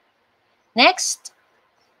 Next,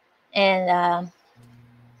 and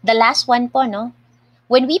the last one po, no?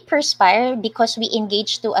 When we perspire because we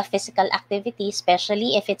engage to a physical activity,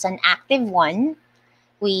 especially if it's an active one,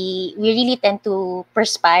 we really tend to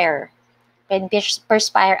perspire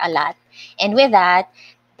a lot. And with that,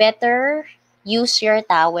 better use your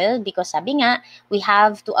towel, because sabi nga, we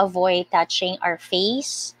have to avoid touching our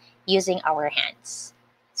face using our hands.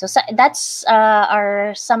 So that's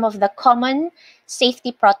are some of the common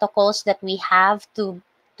safety protocols that we have to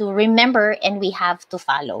remember and we have to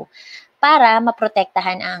follow para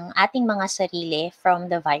maprotektahan ang ating mga sarili from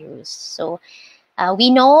the virus. So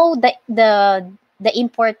we know that the the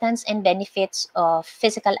importance and benefits of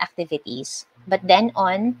physical activities. But then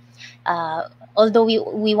on, although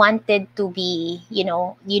we wanted to be,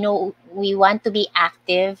 we want to be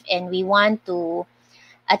active and we want to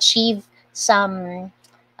achieve some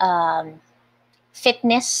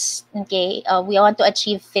fitness, okay? We want to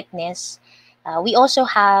achieve fitness. We also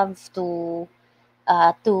have to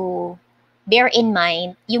bear in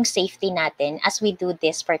mind yung safety natin as we do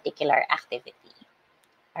this particular activity.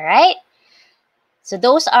 All right? So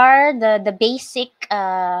those are the basic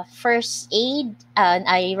first aid,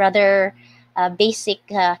 basic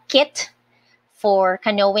kit for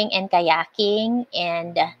canoeing and kayaking,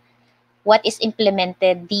 and what is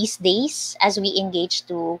implemented these days as we engage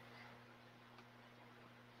to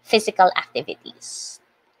physical activities.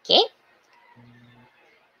 Okay?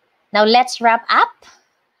 Now let's wrap up.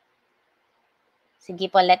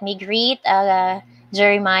 Sige po, let me greet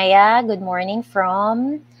Jeremiah. Good morning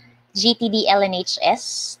from GTD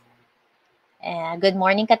LNHS. Good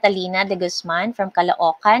morning, Catalina de Guzman from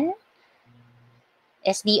Caloocan,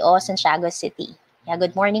 SDO, Santiago City. Yeah,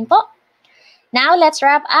 good morning po. Now, let's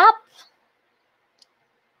wrap up.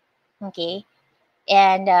 Okay.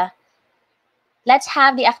 And let's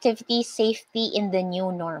have the activity safety in the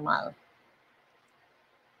new normal.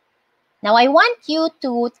 Now, I want you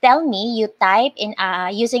to tell me, you type in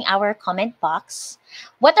using our comment box,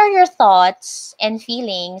 what are your thoughts and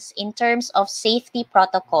feelings in terms of safety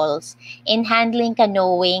protocols in handling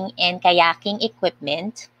canoeing and kayaking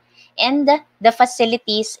equipment and the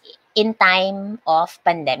facilities in time of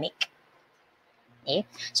pandemic? Okay?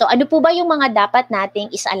 So, ano po ba yung mga dapat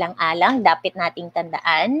nating isalang-alang, dapat nating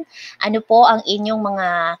tandaan? Ano po ang inyong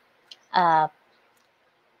mga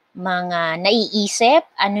naiisip,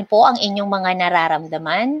 ano po ang inyong mga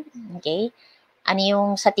nararamdaman, okay? Ano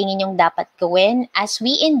yung sa tingin nyong dapat gawin as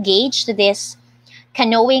we engage to this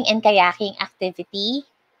canoeing and kayaking activity.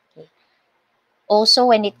 Okay.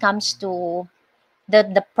 Also, when it comes to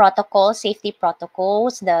the protocol, safety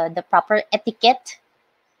protocols, the proper etiquette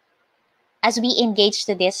as we engage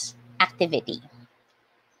to this activity.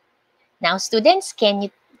 Now, students,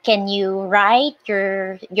 can you write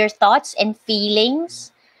your thoughts and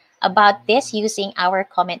feelings about this using our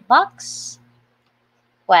comment box?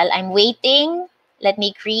 While I'm waiting, let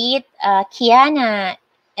me greet Kiana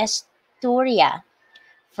Esturia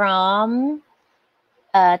from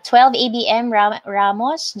 12 ABM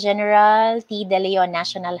Ramos, General T. De Leon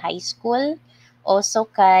National High School. Also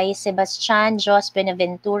kay Sebastian Jos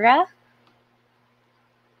Benaventura.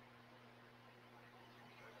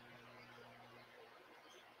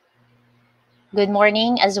 Good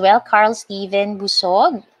morning as well, Carl Steven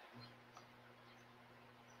Busog.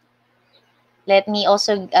 Let me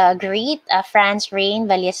also greet Franz Rain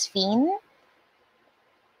Vallesfin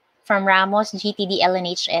from Ramos GTD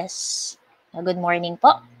LNHS. Good morning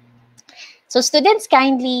po. So students,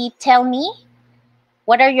 kindly tell me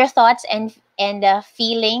what are your thoughts and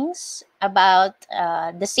feelings about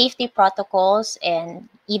the safety protocols and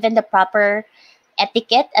even the proper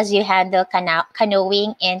etiquette as you handle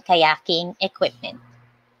canoeing and kayaking equipment.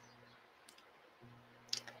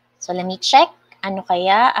 So let me check. Ano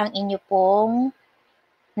kaya ang inyo pong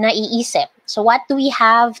naiisip? So what do we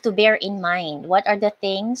have to bear in mind? What are the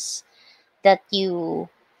things that you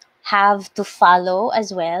have to follow as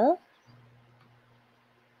well?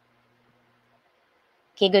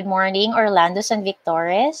 Okay, good morning, Orlando San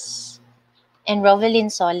Victores and Rovelyn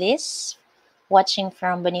Solis, watching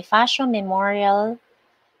from Bonifacio Memorial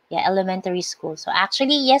Elementary School. So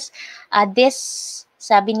actually, yes, this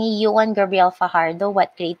sabi ni Yuan Gabriel Fajardo,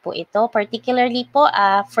 what grade po ito? Particularly po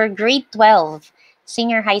for grade 12,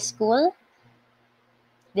 senior high school.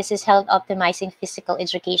 This is Health Optimizing Physical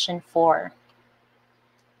Education 4.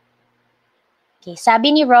 Okay,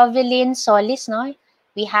 sabi ni Rovelyn Solis, no,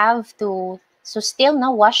 we have to, so still, no,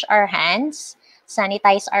 wash our hands,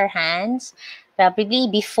 sanitize our hands, probably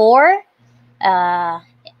before,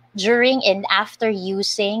 during and after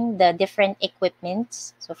using the different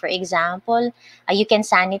equipments. So for example, you can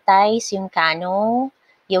sanitize yung canoe,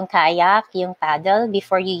 yung kayak, yung paddle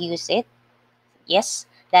before you use it. Yes,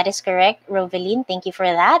 that is correct, Rovelyn. Thank you for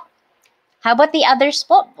that. How about the others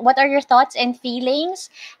po? What are your thoughts and feelings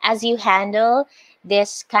as you handle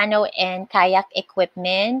this canoe and kayak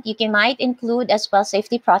equipment? You might include as well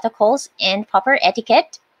safety protocols and proper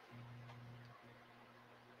etiquette.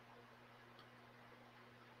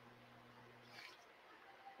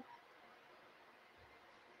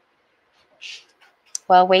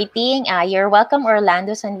 While waiting, you're welcome,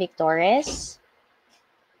 Orlando San Victores.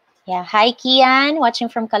 Yeah, hi Kian, watching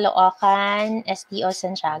from Caloocan, SDO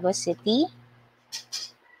Santiago City.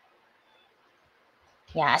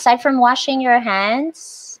 Yeah, aside from washing your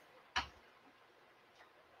hands,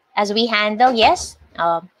 as we handle, yes,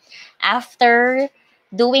 after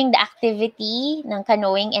doing the activity ng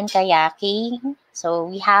canoeing and kayaking, so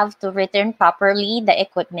we have to return properly the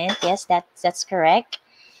equipment. Yes, that's correct.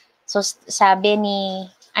 So sabi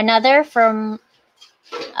ni another from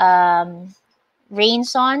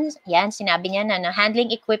Rainson, yan, sinabi niya na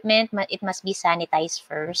handling equipment, it must be sanitized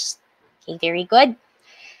first. Okay, very good.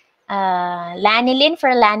 Lanilin,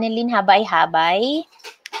 for Lanilin Habay-Habay,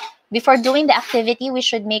 before doing the activity, we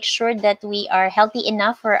should make sure that we are healthy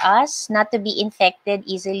enough for us not to be infected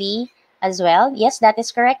easily as well. Yes, that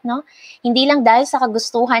is correct, no? Hindi lang dahil sa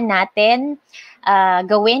kagustuhan natin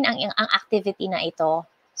gawin ang activity na ito.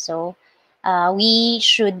 So, we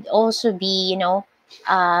should also be,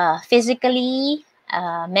 physically,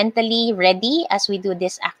 mentally ready as we do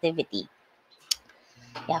this activity.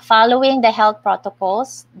 Yeah, following the health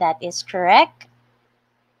protocols, that is correct.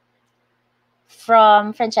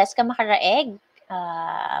 From Francesca Macaraeg,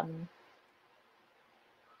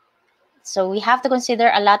 so we have to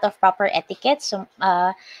consider a lot of proper etiquette. So,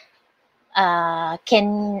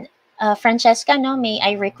 Francesca, no, may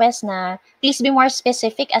I request na please be more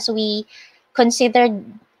specific as we consider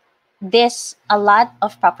this a lot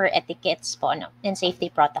of proper etiquettes po, no, and safety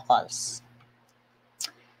protocols.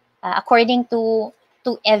 According to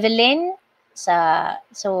Evelyn,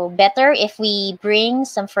 so better if we bring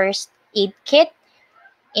some first aid kit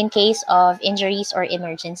in case of injuries or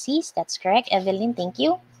emergencies. That's correct, Evelyn. Thank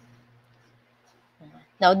you.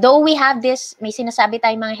 Now, though we have this, may sinasabi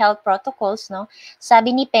tayong mga health protocols, no?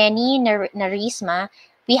 Sabi ni Penny na Risma,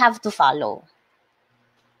 we have to follow.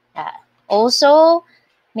 Also,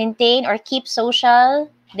 maintain or keep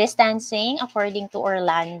social distancing according to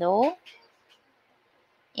Orlando.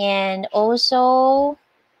 And also,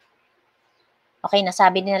 okay,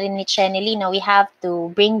 nasabi na rin ni Chenely, no, we have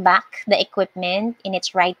to bring back the equipment in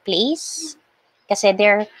its right place. Kasi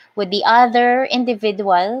there would be other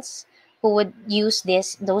individuals who would use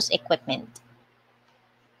those equipment.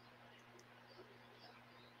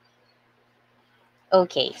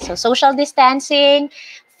 Okay, so social distancing,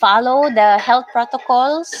 follow the health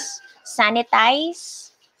protocols,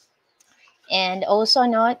 sanitize, and also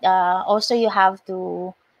also you have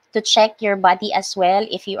to check your body as well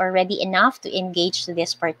if you are ready enough to engage to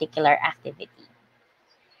this particular activity.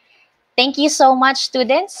 Thank you so much,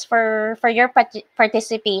 students, for your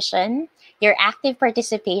participation, your active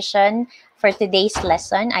participation for today's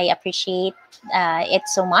lesson. I appreciate it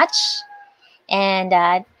so much. And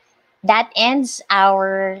that ends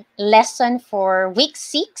our lesson for week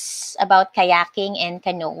 6 about kayaking and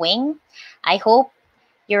canoeing. I hope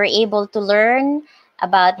you're able to learn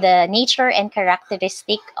about the nature and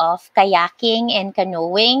characteristic of kayaking and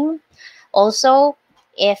canoeing. Also,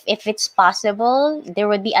 if it's possible, there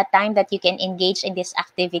would be a time that you can engage in this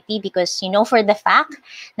activity because you know for the fact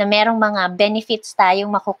na merong mga benefits tayong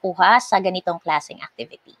makukuha sa ganitong klaseng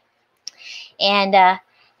activity. And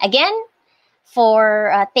again,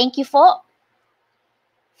 thank you for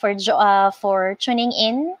tuning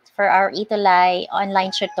in for our ETUlay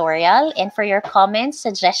online tutorial, and for your comments,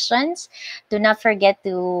 suggestions. Do not forget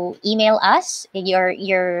to email us.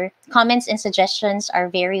 Your comments and suggestions are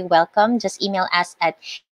very welcome. Just email us at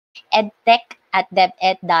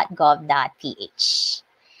edtech@deped.gov.ph.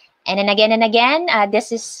 And then again,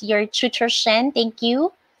 this is your tutor Shen. Thank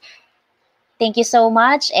you. Thank you so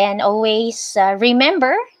much. And always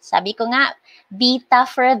remember, sabi ko nga, be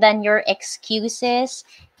tougher than your excuses.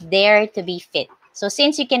 Dare to be fit. So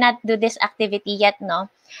since you cannot do this activity yet,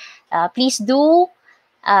 please do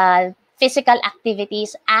physical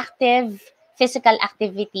activities, active physical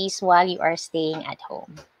activities while you are staying at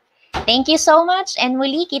home. Thank you so much. And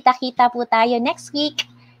muli, kita-kita po tayo next week.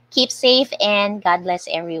 Keep safe and God bless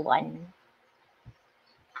everyone.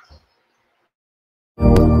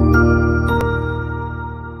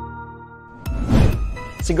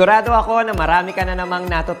 Sigurado ako na marami ka na namang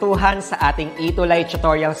natutuhan sa ating ETUlay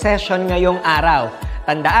tutorial session ngayong araw.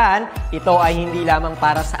 Tandaan, ito ay hindi lamang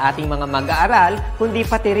para sa ating mga mag-aaral, kundi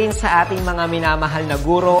pati rin sa ating mga minamahal na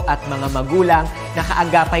guro at mga magulang na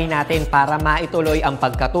kaagapay natin para maituloy ang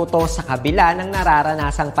pagkatuto sa kabila ng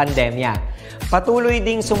nararanasang pandemya. Patuloy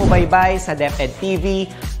ding sumubaybay sa DepEd TV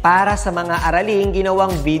para sa mga araling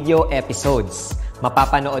ginawang video episodes.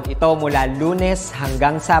 Mapapanood ito mula Lunes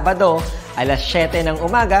hanggang Sabado, alas 7 ng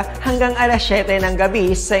umaga hanggang alas 7 ng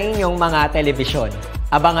gabi sa inyong mga telebisyon.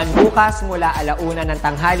 Abangan bukas mula 1:00 ng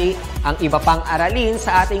tanghali ang iba pang aralin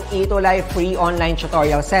sa ating ETUlay free online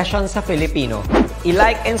tutorial session sa Filipino.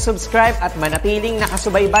 I-like and subscribe at manatiling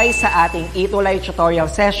nakasubaybay sa ating ETUlay tutorial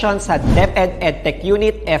session sa DepEd Edtech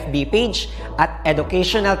Unit FB page at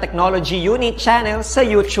Educational Technology Unit channel sa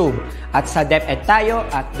YouTube at sa DepEd Tayo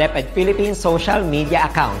at DepEd Philippines social media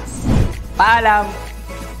accounts. Paalam!